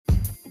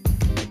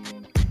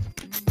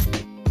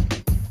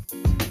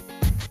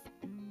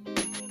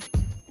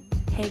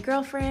Hey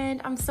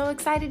girlfriend, I'm so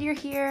excited you're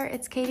here.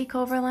 It's Katie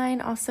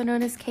Coverline, also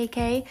known as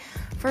KK.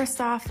 First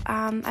off,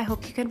 I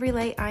hope you can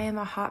relate. I am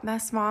a hot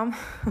mess mom,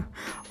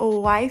 a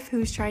wife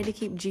who's trying to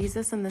keep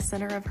Jesus in the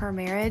center of her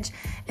marriage,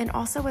 and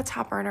also a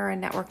top earner in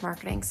network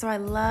marketing. So I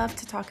love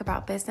to talk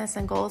about business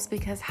and goals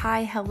because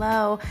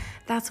hello,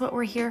 that's what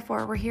we're here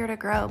for. We're here to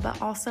grow,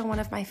 but also one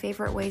of my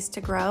favorite ways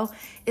to grow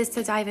is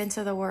to dive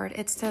into the word.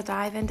 It's to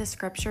dive into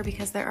scripture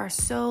because there are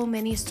so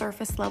many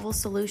surface level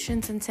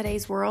solutions in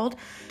today's world.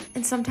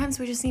 And sometimes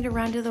we just need to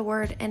run to the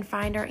word and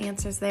find our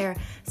answers there.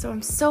 So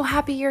I'm so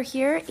happy you're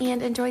here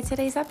and enjoy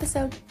today's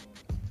episode.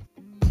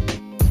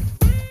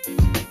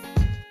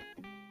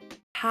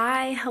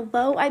 Hi,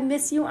 hello, I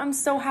miss you. I'm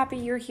so happy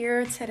you're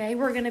here. Today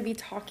we're going to be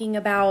talking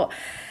about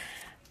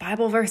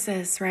Bible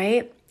verses,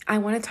 right? I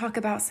want to talk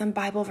about some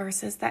Bible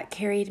verses that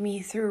carried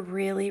me through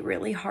really,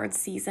 really hard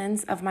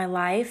seasons of my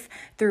life,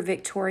 through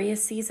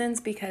victorious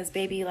seasons, because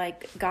baby,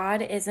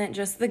 God isn't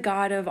just the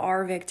God of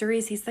our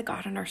victories. He's the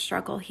God in our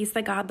struggle. He's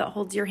the God that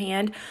holds your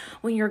hand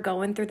when you're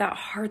going through that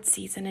hard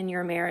season in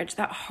your marriage,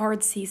 that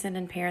hard season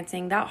in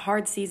parenting, that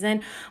hard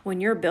season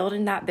when you're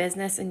building that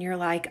business and you're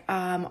like,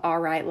 all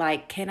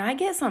right, can I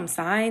get some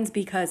signs?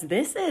 Because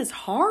this is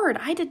hard.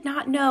 I did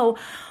not know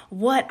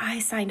what I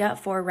signed up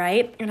for,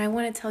 right? And I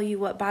want to tell you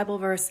what Bible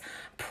verse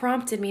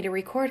prompted me to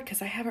record, because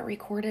I haven't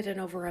recorded in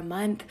over a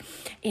month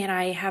and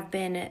I have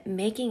been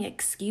making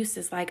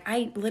excuses.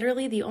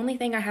 The only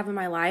thing I have in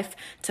my life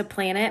to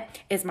plan it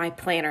is my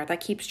planner that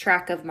keeps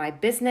track of my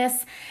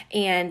business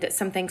and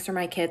some things for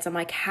my kids. I'm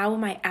like, how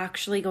am I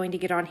actually going to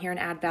get on here and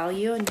add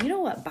value? And you know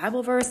what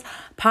Bible verse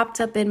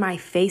popped up in my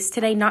face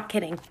today? Not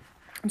kidding.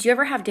 Do you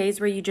ever have days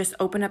where you just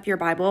open up your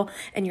Bible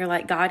and you're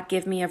like, God,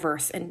 give me a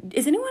verse? And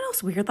is anyone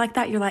else weird like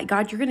that? You're like,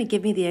 God, you're going to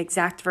give me the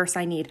exact verse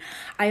I need.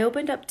 I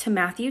opened up to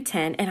Matthew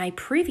 10 and I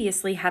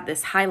previously had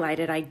this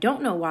highlighted. I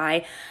don't know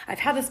why. I've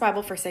had this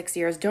Bible for 6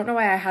 years. Don't know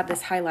why I had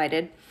this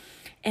highlighted.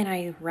 And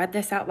I read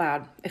this out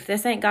loud. If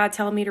this ain't God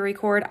telling me to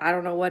record, I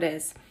don't know what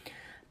is.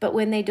 But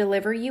when they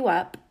deliver you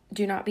up,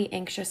 do not be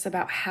anxious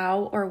about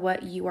how or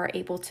what you are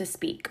able to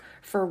speak.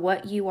 For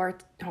what you are...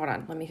 Hold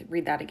on, let me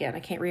read that again. I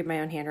can't read my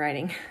own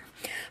handwriting.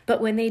 But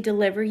when they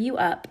deliver you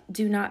up,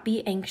 do not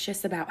be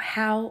anxious about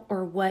how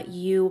or what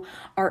you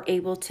are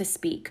able to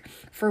speak.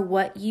 For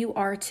what you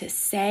are to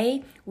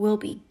say will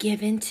be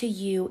given to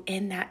you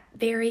in that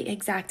very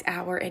exact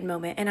hour and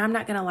moment. And I'm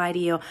not going to lie to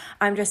you.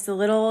 I'm just a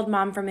little old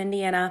mom from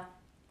Indiana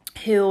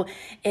who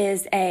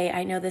is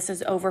I know this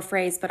is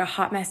overphrased, but a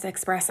hot mess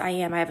express I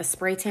am. I have a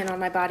spray tan on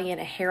my body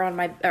and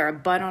a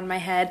bun on my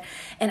head.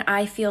 And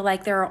I feel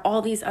like there are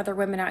all these other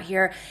women out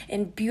here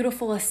in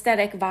beautiful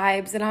aesthetic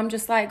vibes. And I'm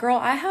just like, girl,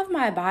 I have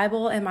my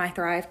Bible and my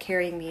Thrive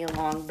carrying me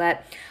along.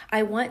 But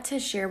I want to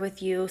share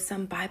with you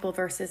some Bible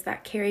verses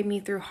that carried me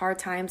through hard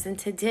times and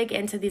to dig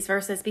into these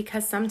verses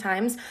because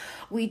sometimes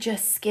we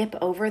just skip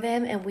over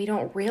them and we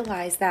don't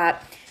realize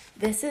that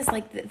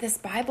this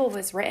Bible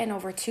was written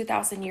over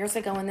 2,000 years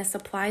ago, and this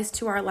applies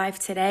to our life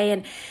today.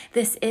 And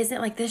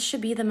this should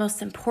be the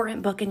most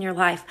important book in your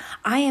life.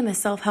 I am a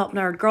self-help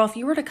nerd. Girl, if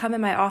you were to come in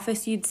my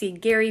office, you'd see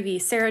Gary Vee,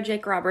 Sarah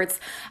Jake Roberts,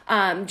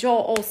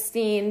 Joel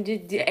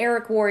Osteen,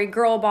 Eric Worre,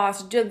 Girl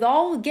Boss,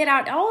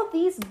 all of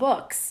these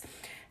books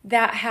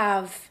that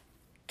have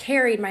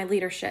carried my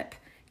leadership,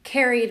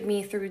 carried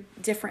me through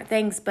different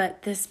things.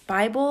 But this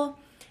Bible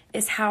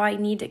is how I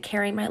need to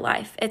carry my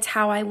life. It's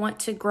how I want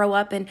to grow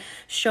up and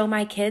show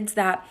my kids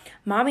that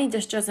mommy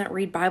just doesn't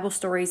read Bible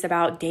stories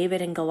about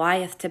David and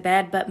Goliath to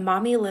bed, but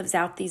mommy lives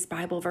out these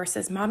Bible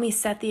verses. Mommy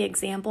set the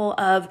example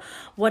of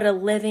what a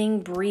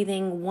living,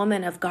 breathing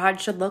woman of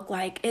God should look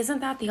like. Isn't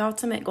that the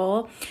ultimate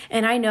goal?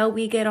 And I know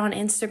we get on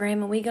Instagram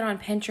and we get on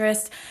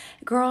Pinterest.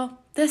 Girl,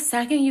 the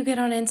second you get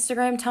on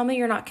Instagram, tell me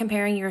you're not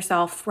comparing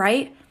yourself,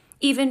 right?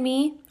 Even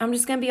me, I'm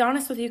just going to be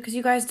honest with you because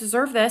you guys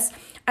deserve this.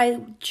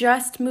 I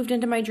just moved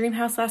into my dream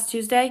house last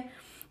Tuesday.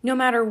 No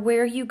matter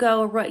where you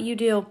go or what you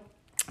do,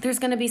 there's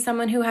going to be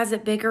someone who has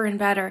it bigger and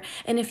better.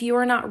 And if you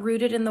are not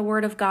rooted in the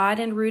word of God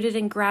and rooted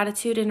in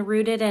gratitude and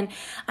rooted in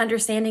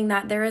understanding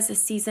that there is a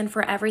season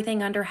for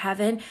everything under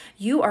heaven,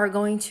 you are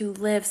going to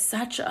live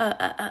such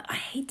I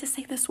hate to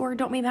say this word,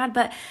 don't be mad,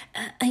 but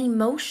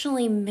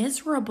emotionally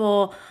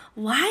miserable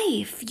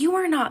life. You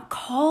are not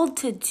called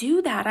to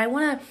do that. I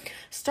want to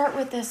start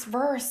with this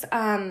verse.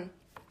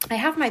 I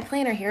have my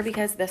planner here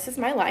because this is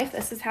my life.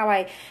 This is how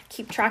I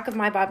keep track of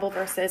my Bible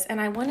verses.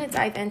 And I want to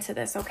dive into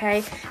this,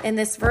 okay? And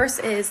this verse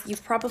is,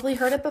 you've probably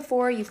heard it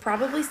before. You've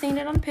probably seen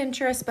it on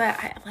Pinterest, but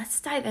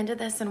let's dive into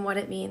this and what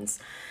it means.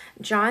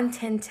 John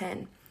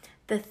 10:10.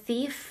 The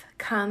thief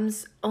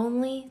comes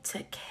only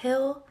to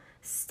kill,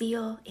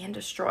 steal, and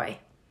destroy.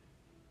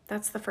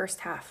 That's the first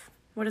half.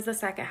 What does the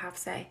second half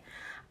say?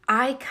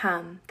 I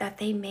come that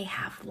they may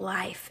have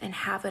life and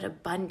have it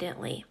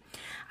abundantly.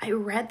 I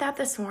read that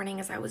this morning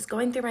as I was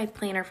going through my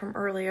planner from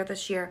earlier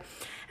this year,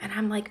 and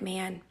I'm like,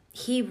 man,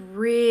 He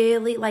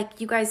really,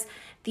 like, you guys,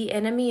 the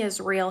enemy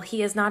is real.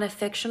 He is not a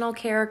fictional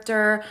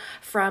character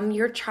from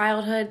your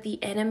childhood.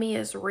 The enemy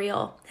is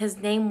real. His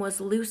name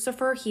was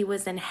Lucifer. He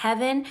was in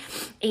heaven,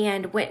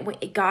 and when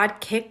God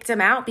kicked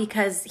him out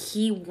because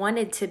he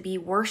wanted to be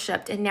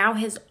worshiped. And now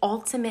his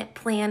ultimate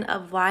plan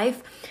of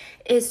life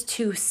is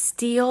to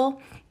steal,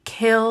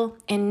 kill,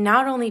 and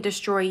not only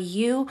destroy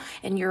you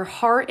and your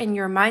heart and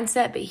your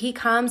mindset, but he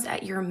comes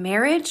at your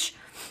marriage.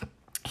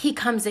 He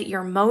comes at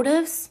your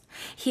motives.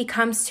 He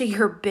comes to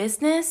your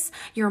business,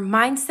 your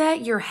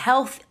mindset, your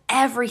health,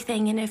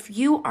 everything. And if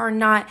you are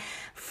not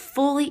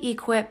fully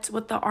equipped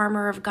with the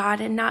armor of God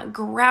and not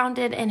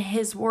grounded in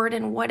his word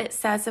and what it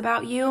says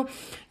about you,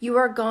 you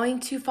are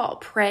going to fall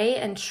prey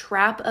and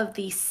trap of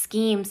these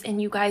schemes.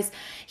 And you guys,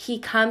 he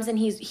comes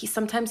and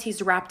sometimes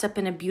he's wrapped up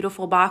in a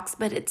beautiful box,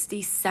 but it's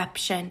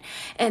deception.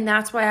 And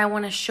that's why I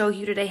want to show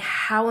you today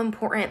how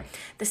important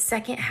the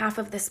second half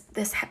of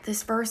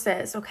this verse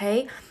is, okay?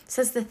 It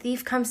says the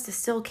thief comes to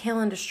steal, kill,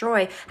 and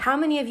destroy. How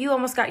many of you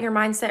almost got your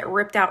mindset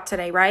ripped out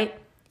today, right?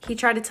 He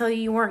tried to tell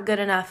you weren't good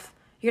enough.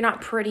 You're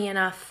not pretty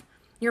enough.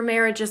 Your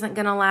marriage isn't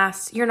going to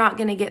last. You're not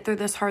going to get through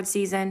this hard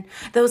season.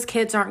 Those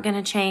kids aren't going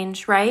to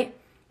change, right?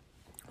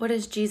 What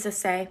does Jesus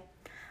say?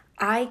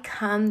 I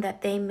come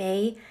that they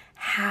may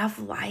have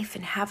life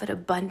and have it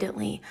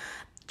abundantly.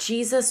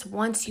 Jesus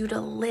wants you to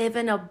live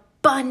an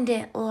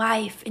abundant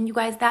life. And you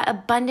guys, that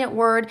abundant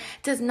word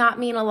does not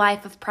mean a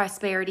life of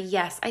prosperity.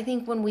 Yes, I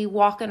think when we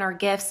walk in our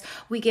gifts,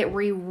 we get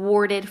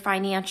rewarded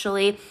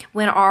financially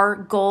when our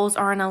goals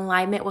are in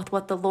alignment with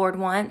what the Lord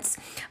wants.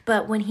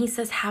 But when he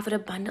says have it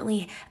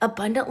abundantly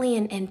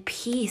in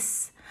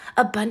peace,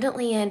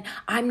 abundantly in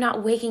I'm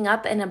not waking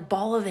up in a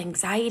ball of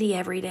anxiety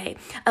every day,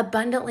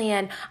 abundantly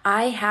in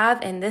I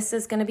have, and this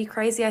is going to be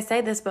crazy, I say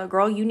this, but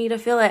girl, you need to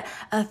feel it,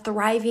 a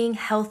thriving,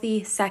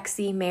 healthy,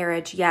 sexy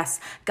marriage. Yes,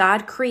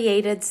 God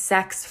created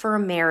sex for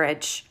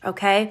marriage,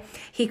 okay?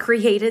 He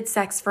created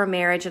sex for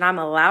marriage, and I'm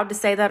allowed to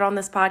say that on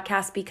this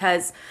podcast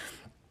because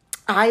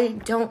I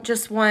don't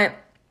just want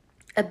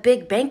a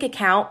big bank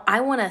account. I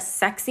want a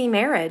sexy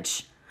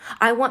marriage.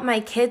 I want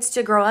my kids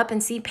to grow up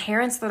and see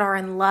parents that are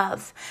in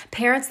love,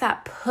 parents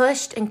that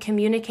pushed and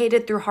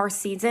communicated through hard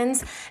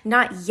seasons,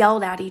 not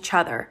yelled at each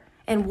other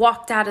and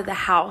walked out of the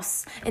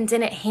house and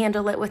didn't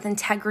handle it with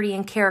integrity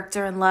and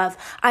character and love.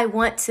 I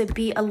want to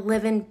be a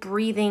living,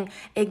 breathing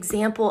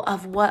example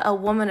of what a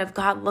woman of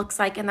God looks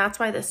like. And that's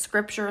why the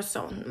scripture is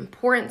so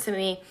important to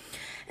me.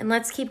 And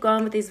let's keep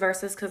going with these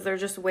verses because they're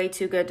just way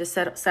too good to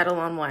settle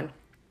on one.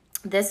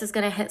 This is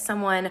going to hit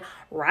someone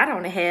right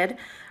on the head.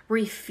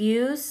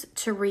 Refuse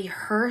to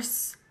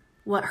rehearse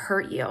what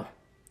hurt you.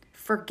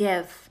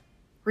 Forgive,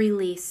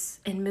 release,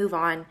 and move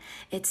on.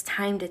 It's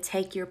time to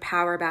take your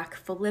power back.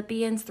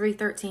 Philippians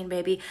 3:13,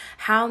 baby.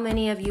 How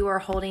many of you are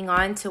holding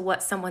on to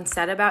what someone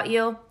said about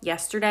you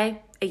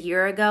yesterday, a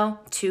year ago,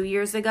 2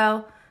 years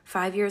ago,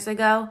 5 years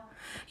ago?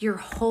 You're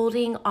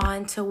holding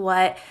on to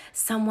what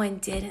someone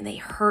did and they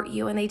hurt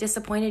you and they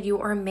disappointed you,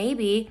 or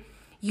maybe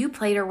you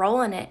played a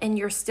role in it and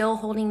you're still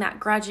holding that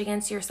grudge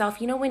against yourself.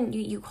 You know, when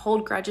you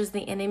hold grudges,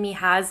 the enemy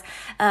has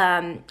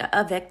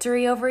a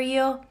victory over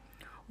you.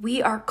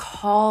 We are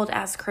called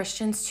as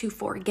Christians to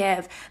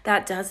forgive.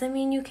 That doesn't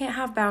mean you can't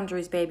have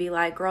boundaries, baby.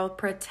 Like, girl,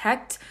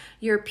 protect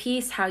your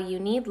peace how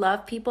you need.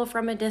 Love people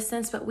from a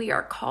distance, but we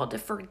are called to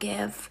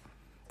forgive.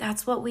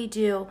 That's what we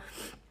do.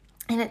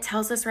 And it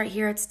tells us right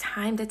here, it's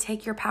time to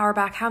take your power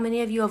back. How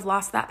many of you have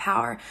lost that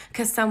power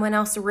because someone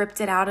else ripped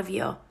it out of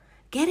you?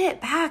 Get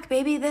it back,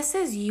 baby. This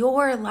is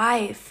your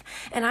life.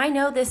 And I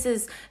know this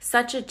is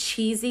such a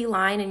cheesy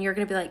line and you're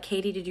going to be like,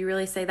 Katie, did you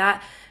really say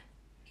that?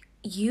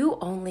 You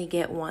only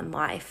get one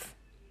life.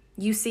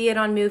 You see it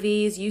on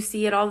movies. You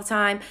see it all the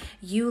time.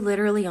 You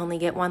literally only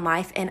get one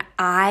life. And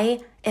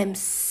I am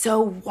so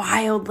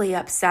wildly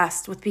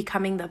obsessed with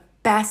becoming the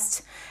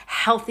best,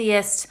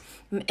 healthiest,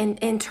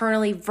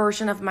 internally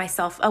version of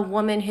myself, a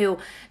woman who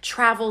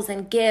travels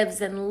and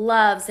gives and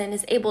loves and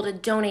is able to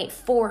donate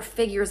 4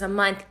 figures a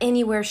month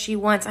anywhere she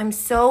wants. I'm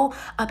so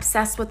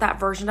obsessed with that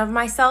version of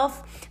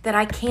myself that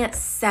I can't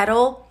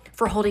settle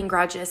for holding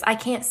grudges. I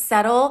can't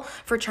settle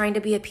for trying to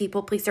be a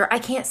people pleaser. I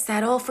can't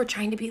settle for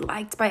trying to be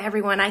liked by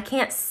everyone. I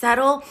can't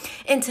settle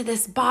into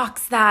this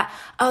box that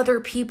other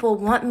people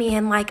want me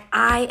in. Like,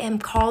 I am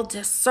called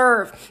to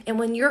serve. And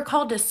when you're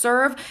called to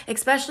serve,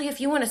 especially if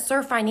you want to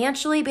serve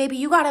financially, baby,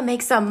 you got to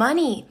make some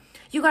money.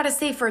 You got to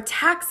save for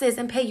taxes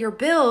and pay your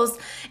bills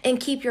and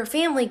keep your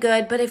family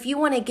good. But if you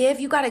want to give,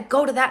 you got to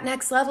go to that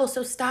next level.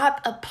 So stop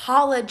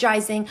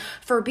apologizing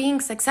for being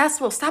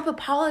successful. Stop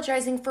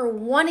apologizing for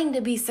wanting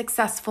to be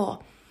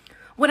successful.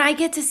 When I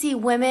get to see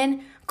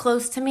women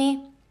close to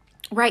me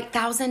write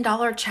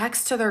 $1,000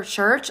 checks to their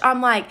church,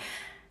 I'm like,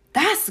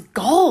 that's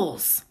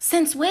goals.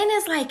 Since when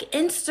is like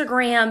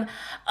Instagram,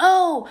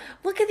 oh,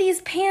 look at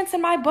these pants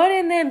and my butt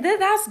in them,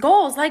 that's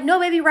goals. Like, no,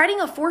 baby, writing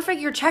a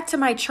 4-figure check to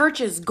my church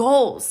is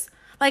goals.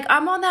 Like,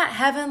 I'm on that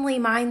heavenly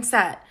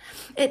mindset.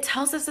 It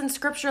tells us in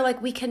scripture,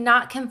 like, we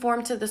cannot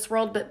conform to this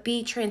world, but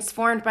be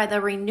transformed by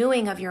the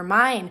renewing of your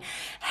mind.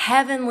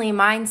 Heavenly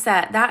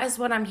mindset. That is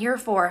what I'm here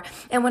for.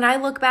 And when I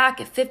look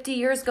back, if 50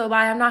 years go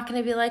by, I'm not going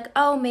to be like,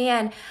 oh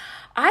man,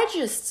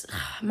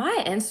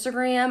 my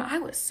Instagram, I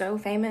was so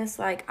famous.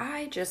 Like,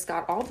 I just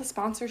got all the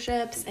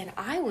sponsorships and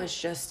I was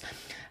just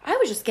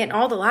getting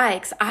all the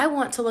likes. I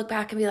want to look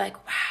back and be like,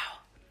 wow,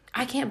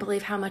 I can't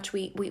believe how much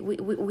we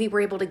were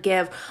able to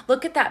give.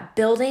 Look at that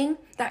building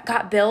that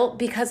got built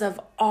because of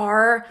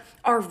our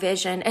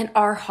vision and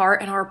our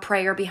heart and our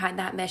prayer behind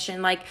that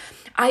mission. Like,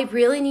 I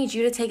really need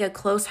you to take a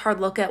close, hard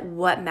look at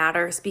what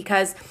matters,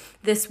 because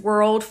this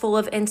world full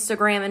of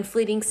Instagram and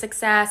fleeting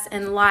success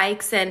and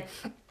likes and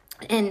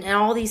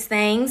all these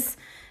things,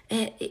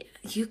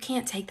 you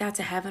can't take that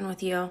to heaven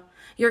with you.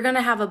 You're going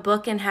to have a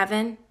book in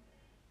heaven.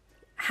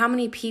 How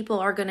many people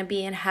are going to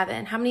be in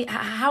heaven?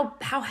 How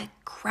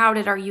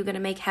crowded are you going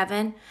to make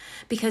heaven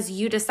because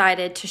you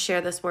decided to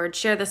share this word,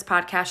 share this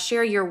podcast,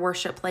 share your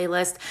worship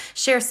playlist,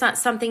 share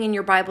something in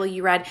your Bible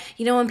you read?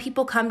 You know, when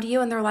people come to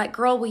you and they're like,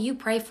 girl, will you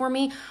pray for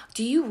me?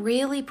 Do you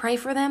really pray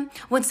for them?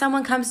 When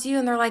someone comes to you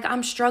and they're like,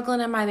 I'm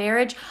struggling in my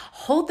marriage,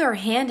 hold their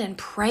hand and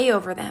pray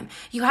over them.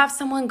 You have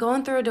someone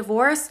going through a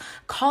divorce,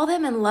 call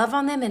them and love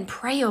on them and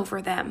pray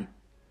over them.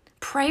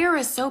 Prayer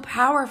is so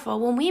powerful.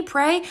 When we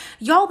pray,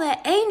 y'all, the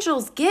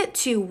angels get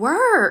to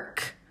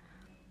work.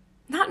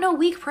 Not no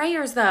weak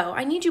prayers, though.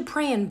 I need you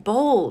praying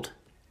bold.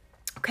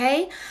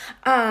 Okay?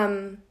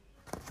 Hold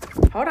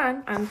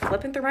on. I'm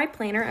flipping through my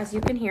planner. As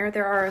you can hear,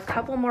 there are a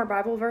couple more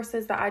Bible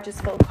verses that I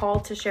just felt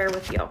called to share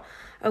with you.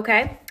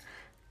 Okay?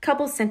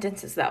 Couple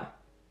sentences, though.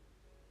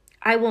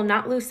 I will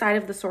not lose sight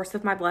of the source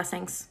of my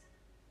blessings.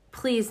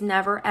 Please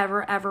never,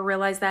 ever, ever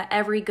realize that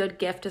every good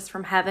gift is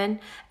from heaven.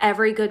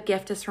 Every good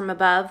gift is from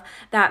above.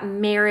 That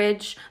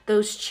marriage,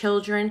 those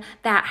children,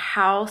 that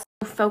house.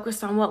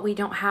 Focused on what we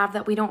don't have,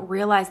 that we don't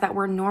realize that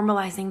we're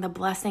normalizing the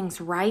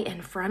blessings right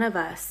in front of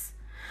us.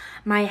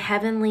 My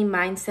heavenly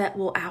mindset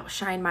will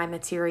outshine my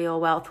material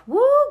wealth.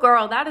 Woo,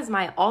 girl, that is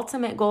my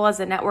ultimate goal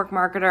as a network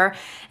marketer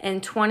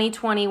in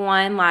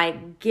 2021.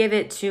 Like, give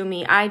it to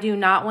me. I do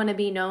not want to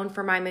be known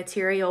for my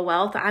material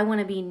wealth. I want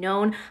to be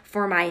known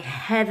for my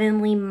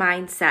heavenly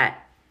mindset.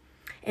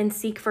 And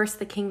seek first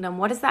the kingdom.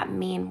 What does that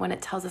mean when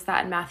it tells us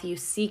that in Matthew?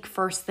 Seek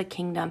first the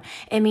kingdom.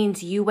 It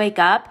means you wake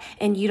up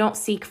and you don't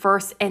seek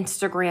first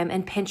Instagram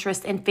and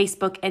Pinterest and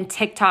Facebook and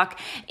TikTok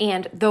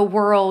and the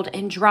world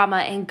and drama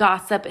and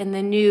gossip and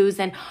the news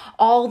and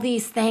all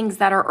these things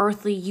that are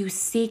earthly. You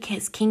seek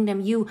his kingdom.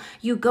 You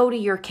go to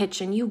your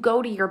kitchen. You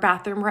go to your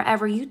bathroom,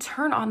 wherever. You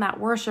turn on that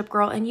worship,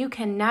 girl, and you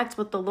connect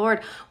with the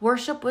Lord.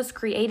 Worship was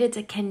created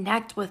to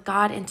connect with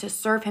God and to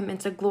serve him and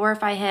to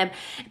glorify him,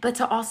 but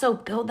to also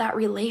build that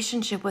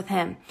relationship with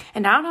him.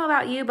 And I don't know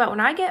about you, but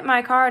when I get in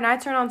my car and I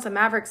turn on some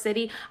Maverick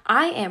City,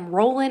 I am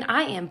rolling,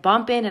 I am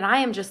bumping, and I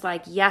am just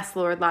like, yes,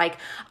 Lord. Like,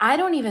 I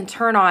don't even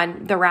turn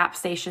on the rap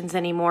stations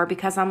anymore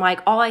because I'm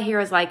like, all I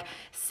hear is like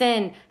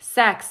sin,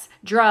 sex,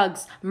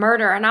 drugs,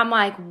 murder. And I'm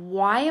like,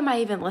 why am I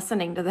even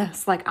listening to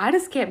this? Like, I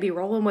just can't be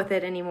rolling with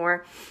it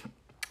anymore.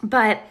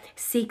 But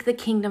seek the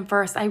kingdom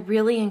first. I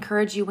really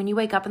encourage you, when you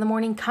wake up in the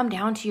morning, come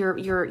down to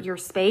your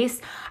space.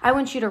 I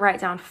want you to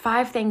write down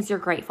 5 things you're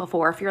grateful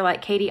for. If you're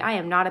like, Katie, I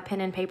am not a pen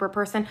and paper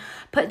person,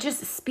 but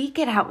just speak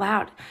it out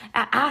loud.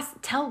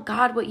 Tell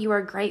God what you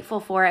are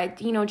grateful for.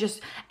 Just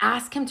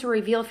ask him to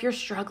reveal. If you're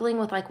struggling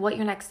with like what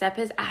your next step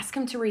is, ask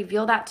him to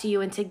reveal that to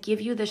you and to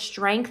give you the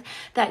strength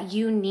that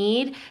you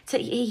need.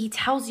 He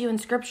tells you in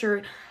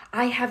scripture,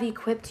 I have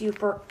equipped you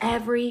for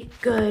every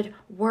good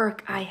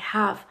work I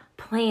have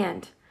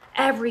planned.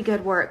 Every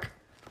good work.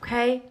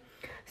 Okay?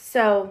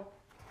 So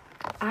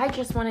I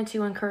just wanted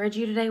to encourage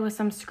you today with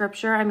some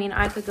scripture. I mean,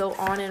 I could go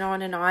on and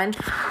on and on.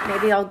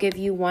 Maybe I'll give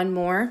you one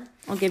more.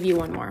 Okay?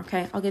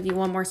 I'll give you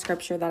one more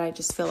scripture that I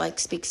just feel like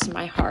speaks to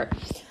my heart.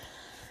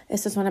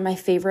 This is one of my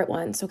favorite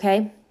ones,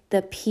 okay?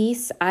 The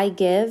peace I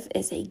give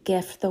is a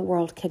gift the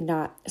world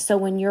cannot. So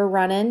when you're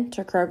running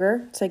to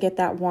Kroger to get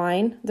that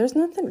wine, there's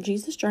nothing,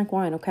 Jesus drank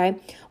wine, okay?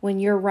 When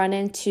you're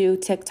running to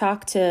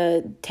TikTok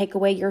to take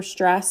away your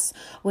stress,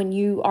 when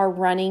you are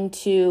running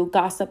to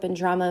gossip and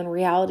drama and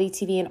reality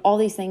TV and all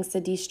these things to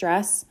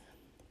de-stress,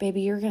 baby,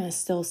 you're going to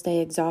still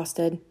stay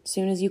exhausted. As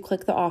soon as you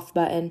click the off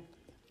button,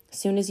 as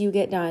soon as you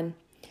get done,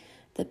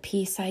 the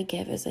peace I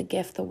give is a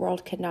gift the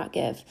world cannot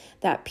give.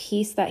 That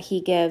peace that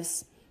he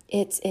gives,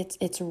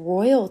 it's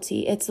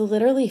royalty. It's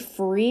literally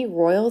free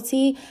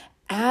royalty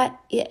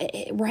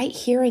right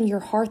here in your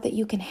heart that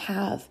you can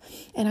have.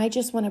 And I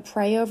just want to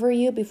pray over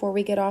you before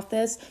we get off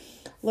this.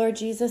 Lord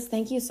Jesus,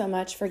 thank you so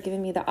much for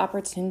giving me the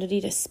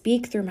opportunity to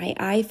speak through my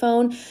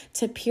iPhone,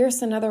 to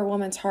pierce another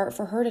woman's heart,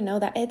 for her to know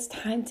that it's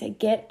time to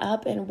get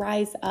up and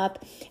rise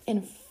up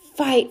and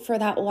fight for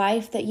that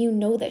life that you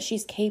know that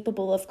she's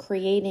capable of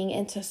creating,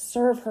 and to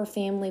serve her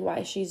family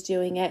while she's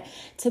doing it,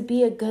 to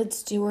be a good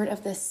steward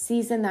of the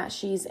season that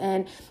she's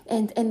in,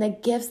 and the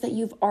gifts that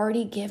you've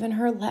already given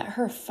her. Let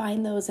her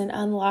find those and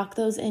unlock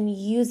those and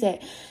use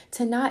it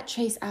to not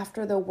chase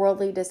after the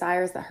worldly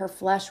desires that her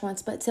flesh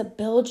wants, but to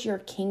build your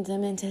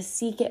kingdom and to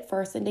seek it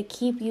first, and to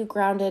keep you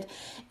grounded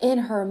in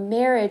her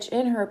marriage,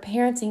 in her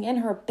parenting, in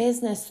her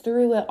business,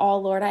 through it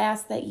all, Lord. I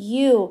ask that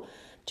you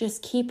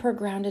just keep her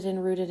grounded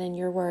and rooted in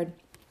your word.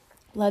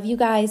 Love you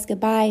guys.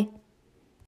 Goodbye.